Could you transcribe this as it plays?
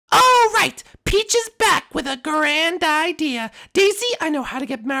right, Peach is back with a grand idea. Daisy, I know how to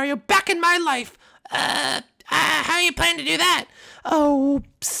get Mario back in my life. How you plan to do that? Oh,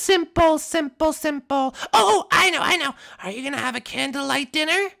 simple. Oh, I know. Are you gonna have a candlelight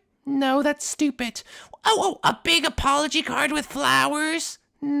dinner? No, that's stupid. Oh, a big apology card with flowers?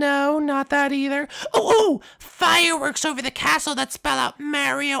 No, not that either. Oh, fireworks over the castle that spell out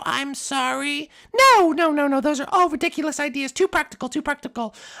Mario, I'm sorry. No. Those are all ridiculous ideas. Too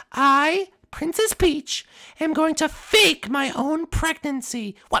practical. I, Princess Peach, am going to fake my own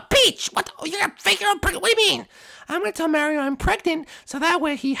pregnancy. What, Peach? What? You're going to fake your own pregnancy? What do you mean? I'm going to tell Mario I'm pregnant, so that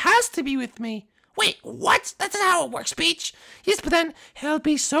way he has to be with me. Wait, what? That's not how it works, Peach. Yes, but then he'll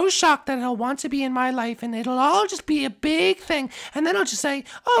be so shocked that he'll want to be in my life, and it'll all just be a big thing. And then he'll just say,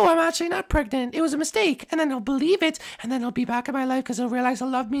 oh, I'm actually not pregnant. It was a mistake. And then he'll believe it, and then he'll be back in my life because he'll realize he'll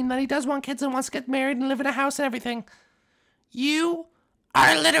love me and that he does want kids and wants to get married and live in a house and everything. You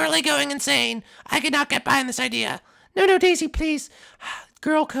are literally going insane. I could not get behind this idea. No, Daisy, please.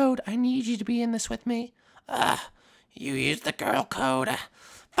 Girl code, I need you to be in this with me. You used the girl code.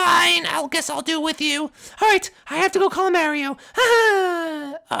 Fine, guess I'll do it with you. All right, I have to go call Mario.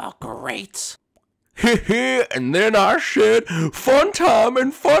 Oh, great. And then I said, fun time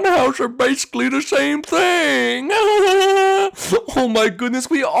and fun house are basically the same thing. Oh my goodness,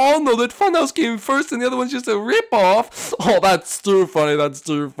 we all know that Funhouse came first and the other one's just a rip-off. Oh, that's too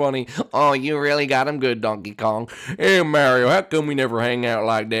funny. Oh, you really got him good, Donkey Kong. Hey, Mario, how come we never hang out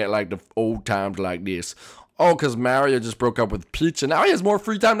like that, like the old times like this? Oh, because Mario just broke up with Peach, and now he has more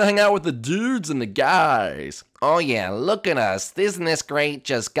free time to hang out with the dudes and the guys. Oh yeah, look at us. Isn't this great?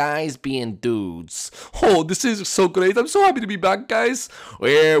 Just guys being dudes. Oh, this is so great. I'm so happy to be back, guys.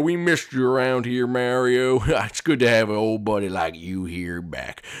 Yeah, we missed you around here, Mario. It's good to have an old buddy like you here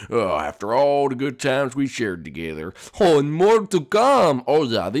back. Oh, after all the good times we shared together. Oh, and more to come. Oh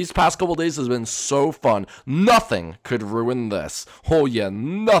yeah, these past couple days has been so fun. Nothing could ruin this. Oh yeah,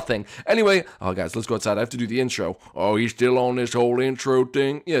 nothing. Anyway, oh guys, let's go outside. I have to do the intro. Oh, he's still on this whole intro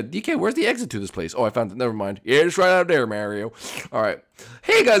thing? Yeah, DK, where's the exit to this place? Oh, I found it. Never mind. Yeah, it's right out there, Mario. Alright.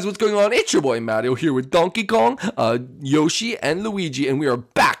 Hey guys, what's going on? It's your boy Mario here with Donkey Kong, Yoshi, and Luigi, and we are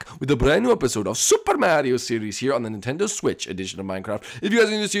back with a brand new episode of Super Mario series here on the Nintendo Switch edition of Minecraft. If you guys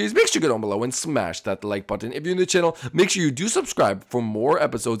are in the series, make sure you go down below and smash that like button. If you're in the channel, make sure you do subscribe for more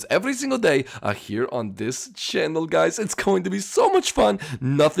episodes every single day here on this channel, guys. It's going to be so much fun.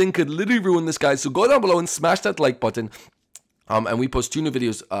 Nothing could literally ruin this, guys. So go down below and smash that like button. And we post 2 new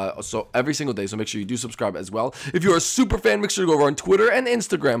videos so every single day, so make sure you do subscribe as well. If you're a super fan, make sure to go over on Twitter and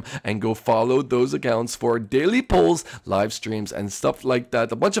Instagram and go follow those accounts for daily polls, live streams, and stuff like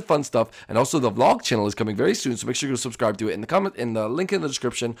that. A bunch of fun stuff. And also the vlog channel is coming very soon, so make sure you go subscribe to it in the link in the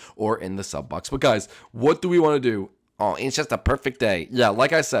description or in the sub box. But guys, what do we want to do? Oh, it's just a perfect day. Yeah,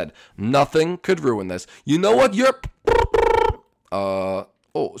 like I said, nothing could ruin this. You know what?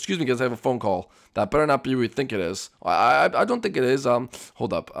 Oh, excuse me, guys, I have a phone call. That better not be who we think it is. I don't think it is.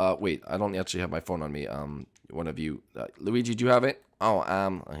 Hold up. Wait, I don't actually have my phone on me. One of you, Luigi, do you have it? Oh,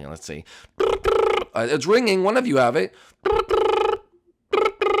 here, let's see. It's ringing. One of you have it.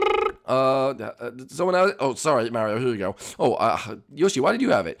 Someone else? Oh, sorry, Mario. Here you go. Oh, Yoshi, why did you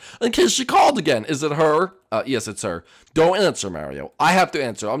have it? In case she called again. Is it her? Yes, it's her. Don't answer, Mario. I have to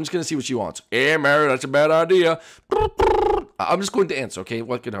answer. I'm just gonna see what she wants. Yeah, Mario, that's a bad idea. I'm just going to answer, okay?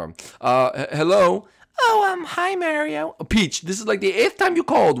 What could harm? Hello? Oh, hi, Mario. Peach, this is like the 8th time you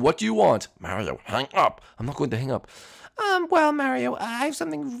called. What do you want? Mario, hang up. I'm not going to hang up. Well, Mario, I have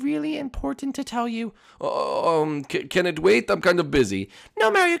something really important to tell you. Can it wait? I'm kind of busy. No,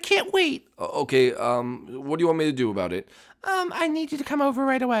 Mario, can't wait. Okay, what do you want me to do about it? I need you to come over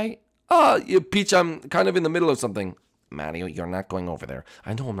right away. Yeah, Peach, I'm kind of in the middle of something. Mario, you're not going over there.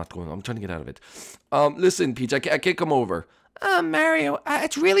 I know I'm not going. I'm trying to get out of it. Listen, Peach, I can't come over. Mario,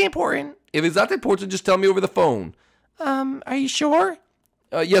 it's really important. If it's that important, just tell me over the phone. Are you sure?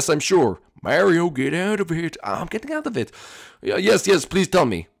 Yes, I'm sure. Mario, get out of it. I'm getting out of it. Yes, please tell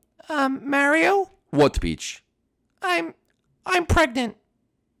me. Mario? What, Peach? I'm pregnant.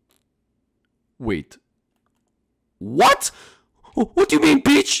 Wait. What? What do you mean,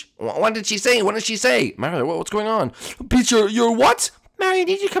 Peach? What did she say? What did she say? Mario, what's going on? Peach, you're what? Mario, I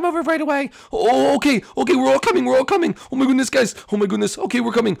need you to come over right away. Oh, okay, we're all coming. Oh my goodness, guys. Oh my goodness. Okay,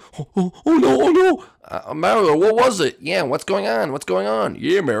 we're coming. Oh no. Mario, what was it? Yeah, what's going on?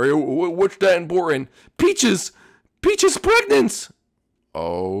 Yeah, Mario, what's that important? Peach is pregnant.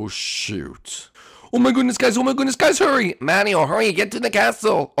 Oh, shoot. Oh my goodness, guys. Oh my goodness, guys. Hurry. Mario, hurry. Get to the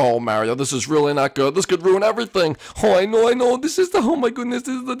castle. Oh, Mario, this is really not good. This could ruin everything. Oh, I know. This is the, oh my goodness,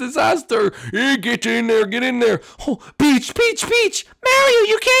 this is the disaster. Hey, get in there. Get in there. Oh, Peach. Mario,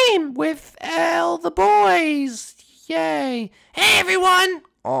 you came with all the boys. Yay. Hey, everyone.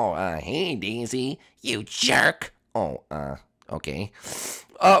 Oh, hey, Daisy. You jerk. Oh, okay.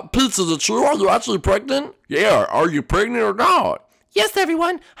 Peach, is it true? Are you actually pregnant? Yeah, are you pregnant or not? Yes,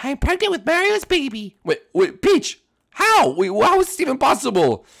 everyone. I'm pregnant with Mario's baby. Wait, Peach. How? Wait, how is this even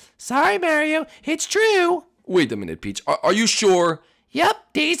possible? Sorry, Mario. It's true. Wait a minute, Peach. Are you sure?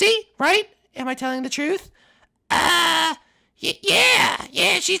 Yep, Daisy, right? Am I telling the truth? Yeah,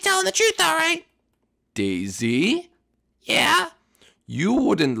 she's telling the truth, all right. Daisy? Yeah? You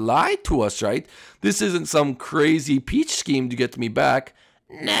wouldn't lie to us, right? This isn't some crazy Peach scheme to get me back.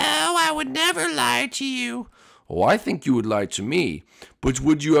 No, I would never lie to you. Oh, I think you would lie to me. But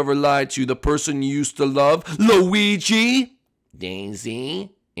would you ever lie to the person you used to love, Luigi?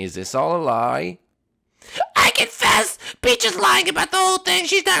 Daisy, is this all a lie? I confess! Peach is lying about the whole thing.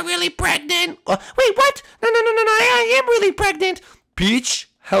 She's not really pregnant. Wait, what? No, I am really pregnant. Peach,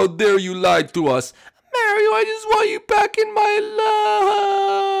 how dare you lie to us? Mario, I just want you back in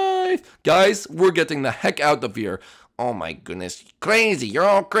my life. Guys, we're getting the heck out of here. Oh my goodness. Crazy. You're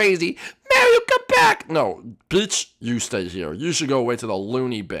all crazy. Mario, come back. No, Peach, you stay here. You should go away to the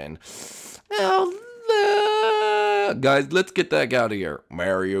loony bin. Guys, let's get the heck out of here.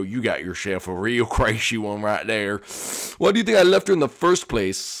 Mario, you got yourself a real crazy one right there. Why do you think I left her in the first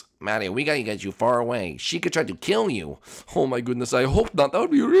place? Mario, we gotta get you far away. She could try to kill you. Oh my goodness, I hope not. That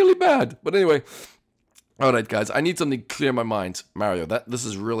would be really bad. But anyway. Alright, guys, I need something to clear my mind. Mario, this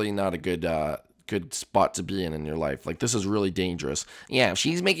is really not a good spot to be in your life. Like, this is really dangerous. Yeah, if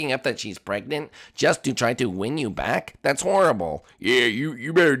she's making up that she's pregnant just to try to win you back, that's horrible. Yeah,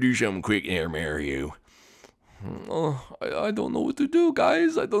 you better do something quick there, Mario. Oh, I don't know what to do,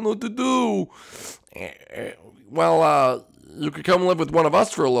 guys. I don't know what to do. Well, you could come live with one of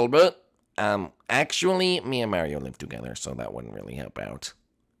us for a little bit. Actually, me and Mario live together, so that wouldn't really help out.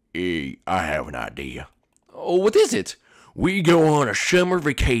 Hey, I have an idea. Oh, what is it? We go on a summer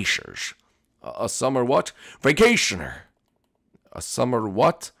vacations. A summer what? Vacationer. A summer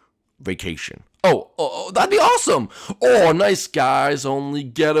what? Vacation. Oh, that'd be awesome. Oh, nice guys only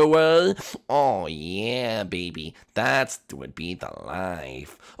getaway. Oh, yeah, baby. That would be the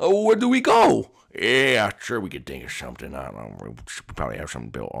life. Oh, where do we go? Yeah, sure, we could think of something. I don't know. We should probably have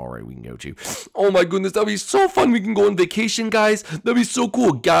something built already we can go to. Oh my goodness, that'd be so fun. We can go on vacation, guys. That'd be so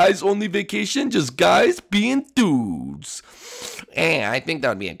cool. Guys only vacation, just guys being dudes. Yeah, I think that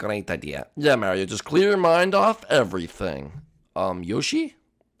would be a great idea. Yeah, Mario, just clear your mind off everything. Yoshi?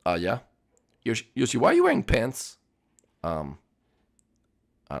 Yeah. Yoshi, why are you wearing pants? I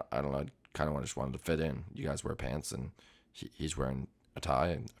don't know. I kind of just wanted to fit in. You guys wear pants, and he's wearing a tie,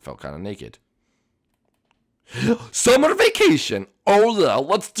 and I felt kind of naked. Summer vacation! Oh yeah,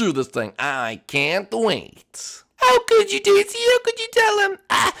 let's do this thing. I can't wait. How could you, Daisy? How could you tell him?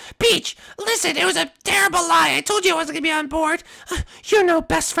 Peach, listen, it was a terrible lie. I told you I wasn't going to be on board. You're no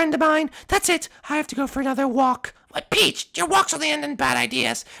best friend of mine. That's it. I have to go for another walk. What, Peach, your walks only end in bad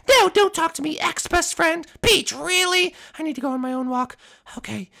ideas. No, don't talk to me, ex-best friend. Peach, really? I need to go on my own walk.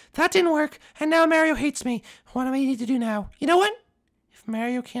 Okay, that didn't work, and now Mario hates me. What do I need to do now? You know what? If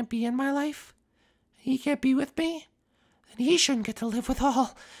Mario can't be in my life, he can't be with me, then he shouldn't get to live with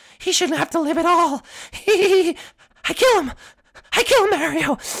all. He shouldn't have to live at all. I kill him. I kill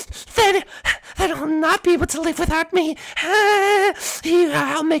Mario. Then he'll not be able to live without me.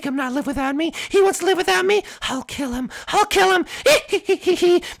 I'll make him not live without me. He wants to live without me. I'll kill him. I'll kill him.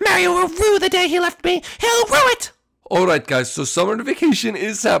 Mario will rue the day he left me. He'll rue it. Alright guys, so summer vacation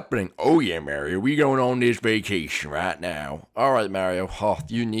is happening. Oh yeah, Mario, we going on this vacation right now. Alright, Mario,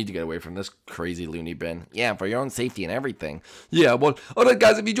 you need to get away from this crazy loony bin. Yeah, for your own safety and everything. Yeah, well, alright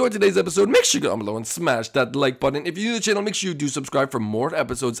guys, if you enjoyed today's episode, make sure you go down below and smash that like button. If you're new to the channel, make sure you do subscribe for more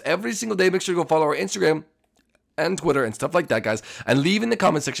episodes every single day. Make sure you go follow our Instagram and Twitter and stuff like that, guys, and leave in the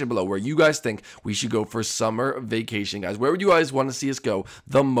comment section below where you guys think we should go for summer vacation, guys. Where would you guys want to see us go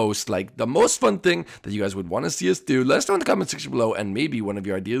the most? Like the most fun thing that you guys would want to see us do. Let us know in the comment section below, and maybe one of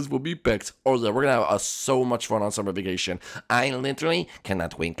your ideas will be picked. Oh yeah, we're gonna have so much fun on summer vacation. I literally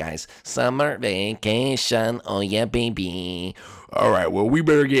cannot wait, guys. Summer vacation, oh yeah, baby. Alright, well, we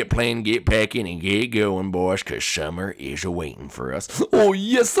better get playing, get packing, and get going, boys, because summer is waiting for us. Oh,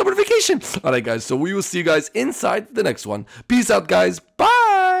 yes, summer vacation. Alright, guys, so we will see you guys inside the next one. Peace out, guys. Bye.